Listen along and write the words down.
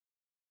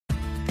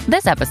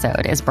This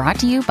episode is brought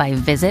to you by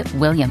Visit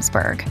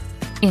Williamsburg.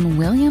 In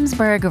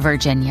Williamsburg,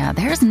 Virginia,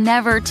 there's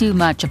never too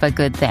much of a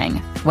good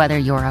thing. Whether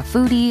you're a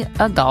foodie,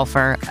 a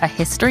golfer, a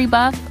history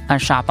buff, a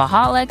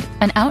shopaholic,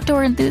 an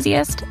outdoor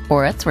enthusiast,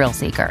 or a thrill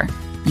seeker,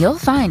 you'll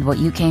find what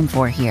you came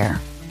for here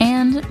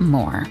and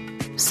more.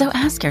 So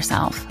ask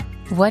yourself,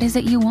 what is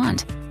it you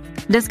want?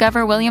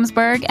 Discover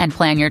Williamsburg and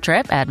plan your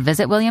trip at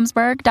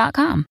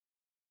visitwilliamsburg.com.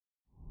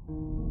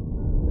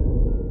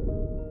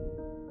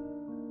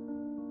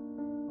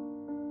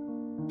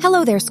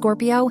 Hello there,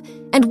 Scorpio,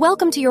 and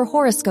welcome to your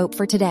horoscope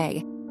for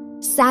today,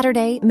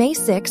 Saturday, May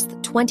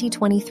 6th,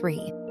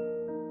 2023.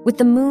 With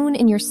the moon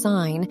in your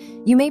sign,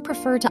 you may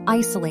prefer to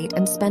isolate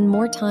and spend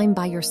more time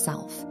by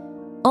yourself.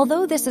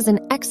 Although this is an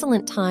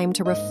excellent time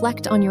to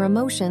reflect on your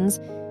emotions,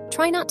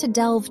 try not to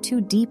delve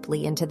too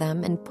deeply into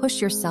them and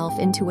push yourself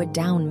into a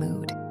down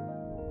mood.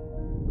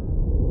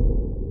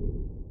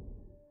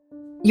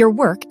 Your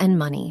work and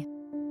money.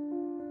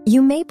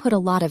 You may put a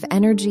lot of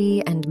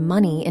energy and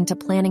money into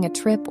planning a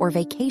trip or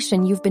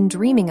vacation you've been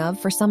dreaming of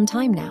for some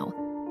time now.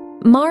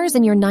 Mars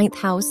in your 9th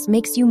house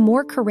makes you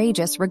more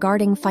courageous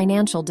regarding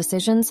financial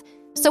decisions,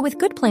 so with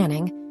good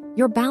planning,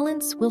 your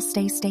balance will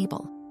stay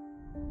stable.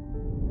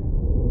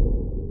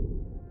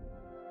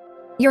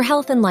 Your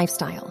health and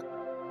lifestyle.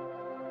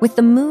 With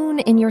the moon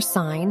in your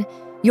sign,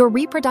 your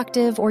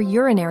reproductive or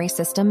urinary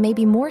system may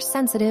be more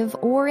sensitive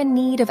or in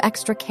need of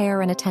extra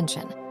care and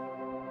attention.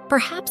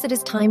 Perhaps it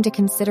is time to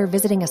consider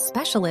visiting a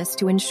specialist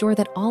to ensure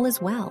that all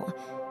is well.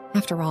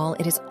 After all,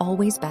 it is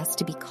always best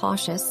to be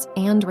cautious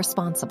and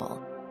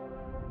responsible.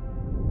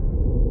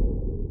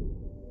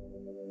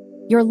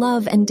 Your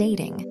love and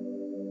dating.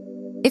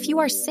 If you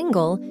are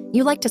single,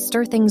 you like to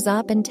stir things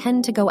up and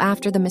tend to go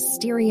after the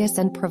mysterious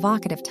and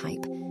provocative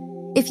type.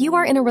 If you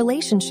are in a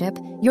relationship,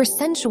 your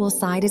sensual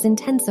side is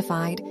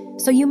intensified,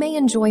 so you may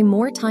enjoy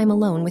more time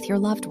alone with your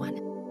loved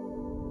one.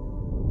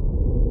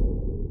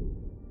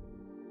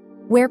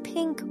 Wear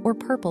pink or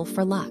purple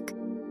for luck.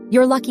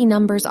 Your lucky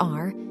numbers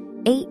are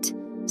 8,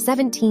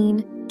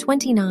 17,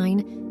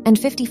 29, and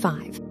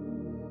 55.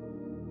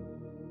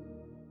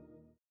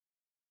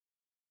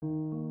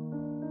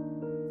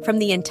 From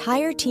the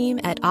entire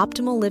team at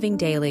Optimal Living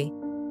Daily,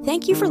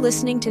 thank you for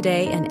listening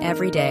today and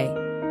every day.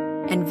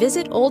 And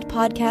visit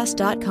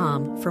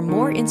oldpodcast.com for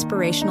more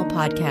inspirational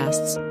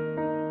podcasts.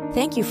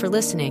 Thank you for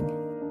listening.